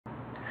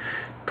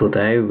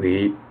Today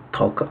we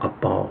talk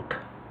about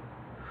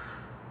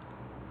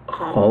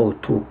how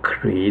to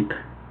create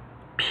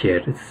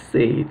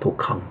PLC to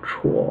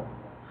control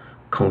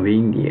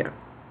Conveyor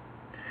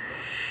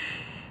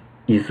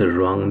is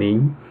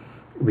running.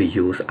 We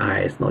use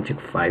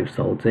Rslogix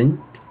 5000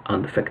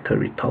 and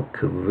Factorytalk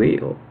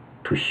video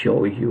to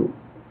show you.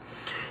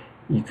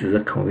 Is the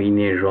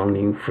Conveyor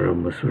running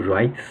from the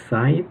right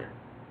side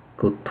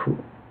go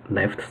to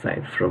left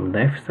side, from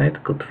left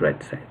side go to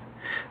right side.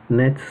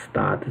 Let's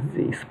start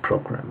this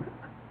program.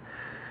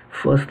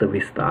 First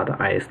we start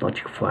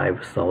Rslogix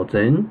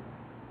 5000.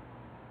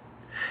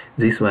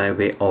 This one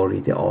we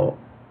already all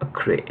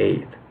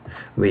create.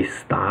 We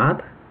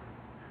start,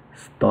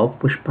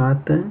 stop push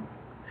button,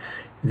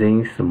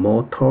 then the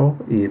motor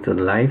is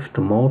left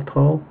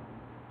motor,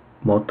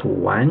 motor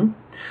 1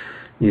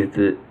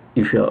 is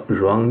if you're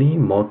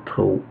running,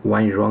 motor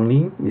 1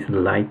 running is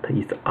light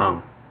is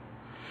on.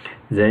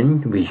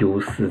 Then we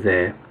use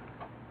the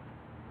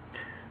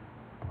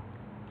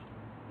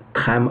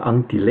time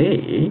on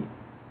delay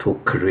to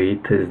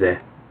create the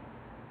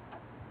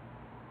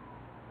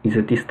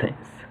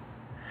distance.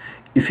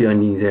 If you're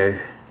in the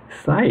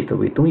side,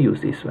 we don't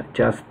use this one,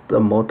 just the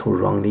motor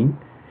running.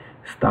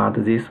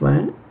 Start this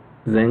one,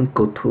 then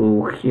go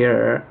to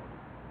here,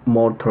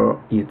 motor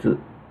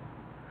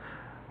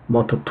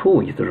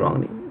 2 is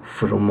running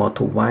from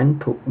motor 1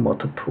 to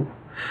motor 2.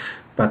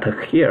 But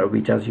here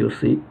we just use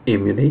the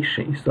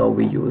emulation, so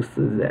we use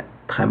the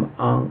time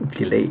on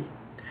delay.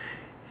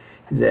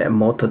 The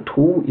motor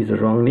 2 is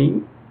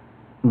running,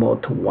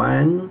 motor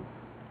 1,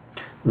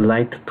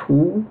 light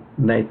 2,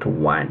 light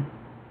 1.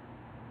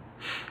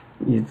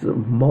 Is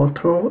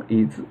motor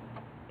is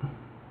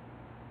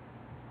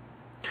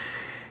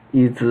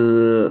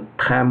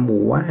time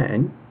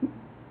 1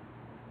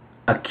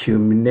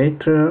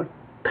 accumulator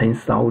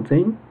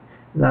 10,000.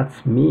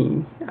 That's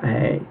mean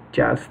I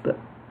just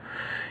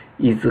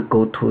is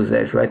go to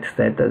the right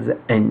side at the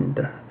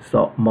end.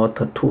 So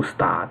motor 2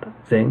 start,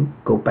 then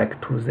go back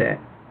to the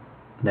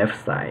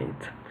left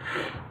side.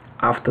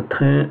 After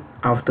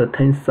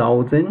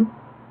 10,000,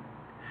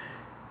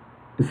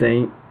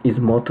 then is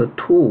motor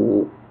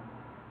 2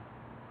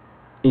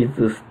 is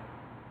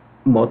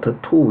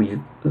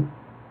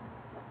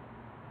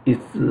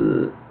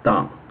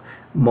done.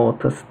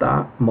 Motor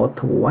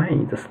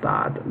 1 is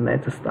start.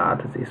 Let's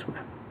start this one.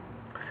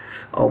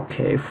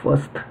 Okay,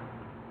 first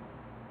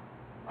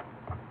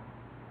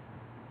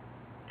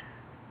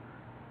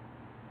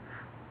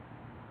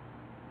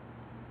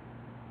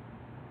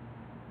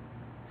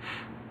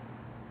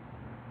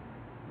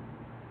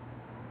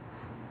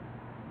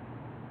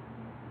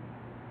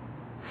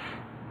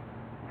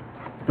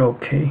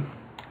okay,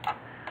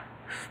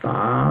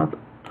 start.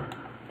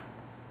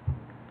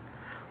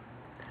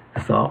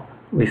 So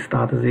we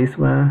start this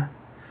one.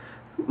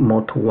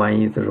 Motor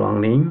 1 is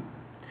running.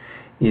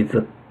 Is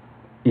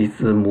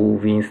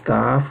moving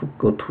stuff.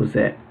 Go to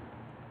the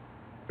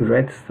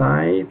right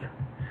side.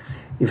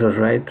 If the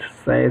right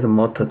side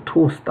motor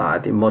 2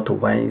 start, motor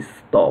 1 is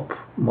stop.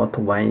 Motor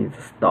 1 is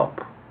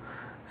stop.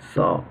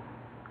 So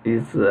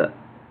is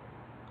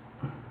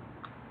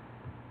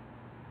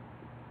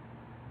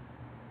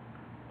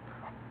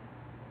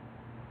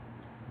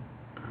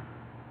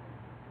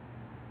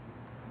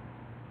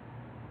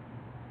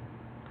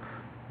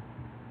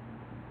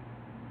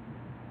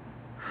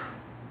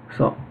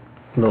so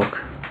look,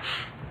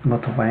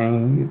 motor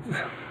 1 is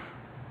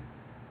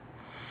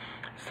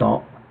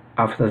so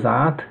after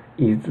that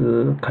is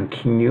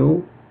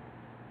continue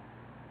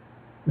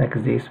like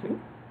this way.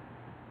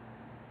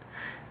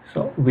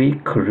 So we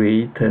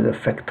create the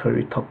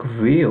Factorytalk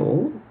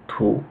view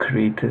to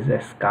create the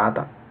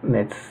SCADA.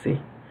 Let's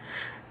see.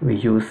 We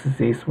use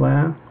this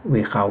one.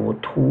 We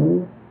have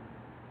 2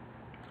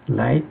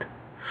 light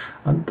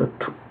and the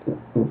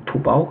 2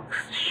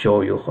 box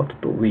show you how to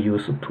do. We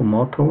use 2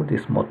 motor.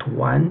 This motor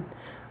 1,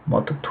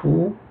 motor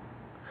 2.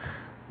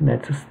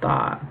 Let's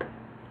start.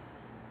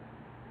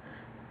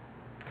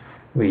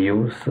 We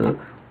use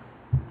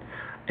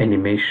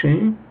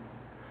animation.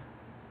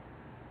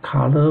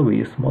 Color we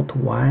use motor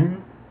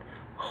 1.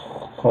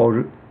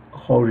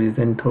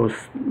 Horizontal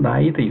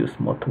slide use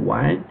motor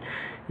 1.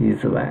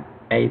 Is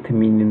 8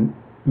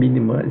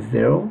 minimum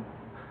 0,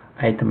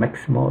 8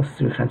 maximum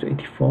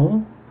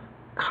 384.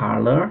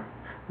 Color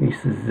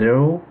with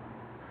 0,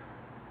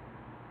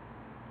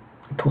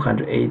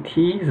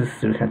 280 is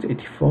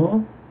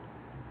 384.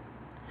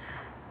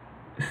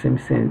 Same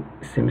thing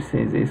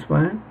this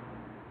one.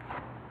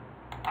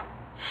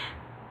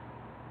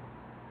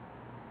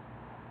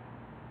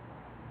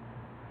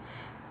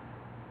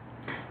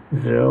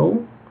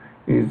 Zero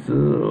is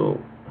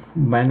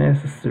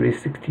minus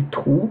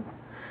 362.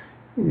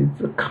 Is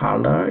the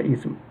color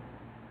is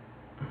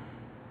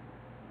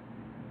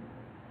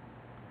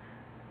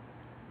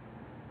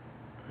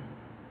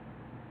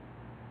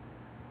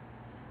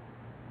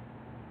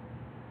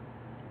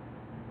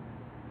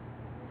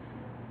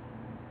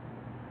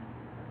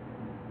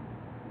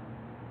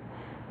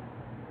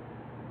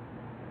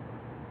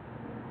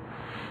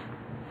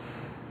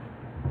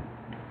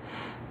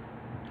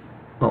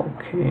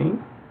Okay.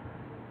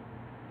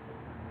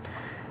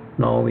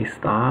 Now we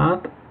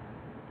start.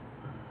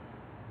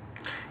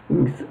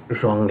 It's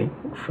running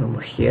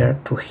from here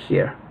to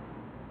here.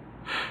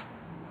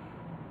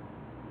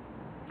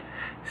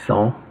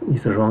 So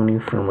it's running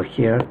from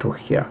here to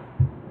here.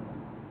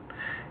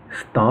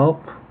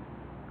 Stop.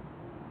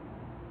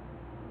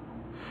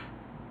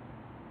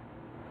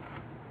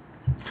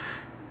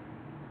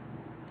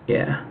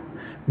 Yeah,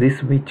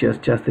 this we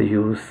just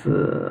use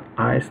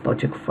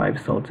Rslogix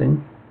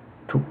 5000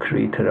 to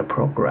create a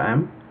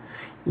program.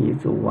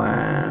 Is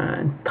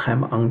one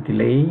time on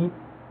delay,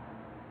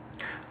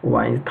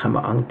 one is time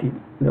on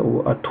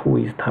two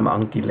is time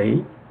on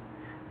delay.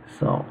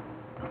 So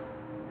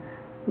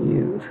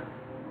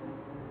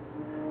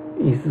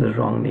is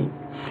running.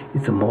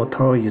 Its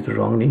motor is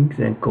running,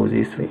 then go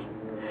this way.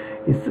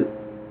 It's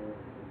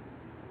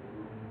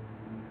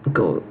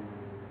go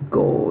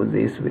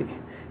this way.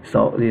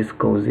 So this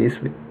goes this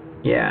way.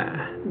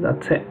 Yeah,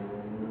 that's it.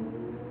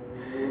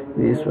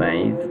 This one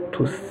is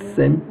too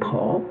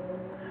simple.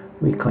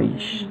 We can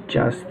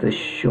just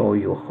show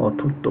you how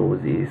to do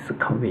this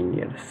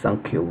convenient.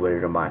 Thank you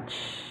very much.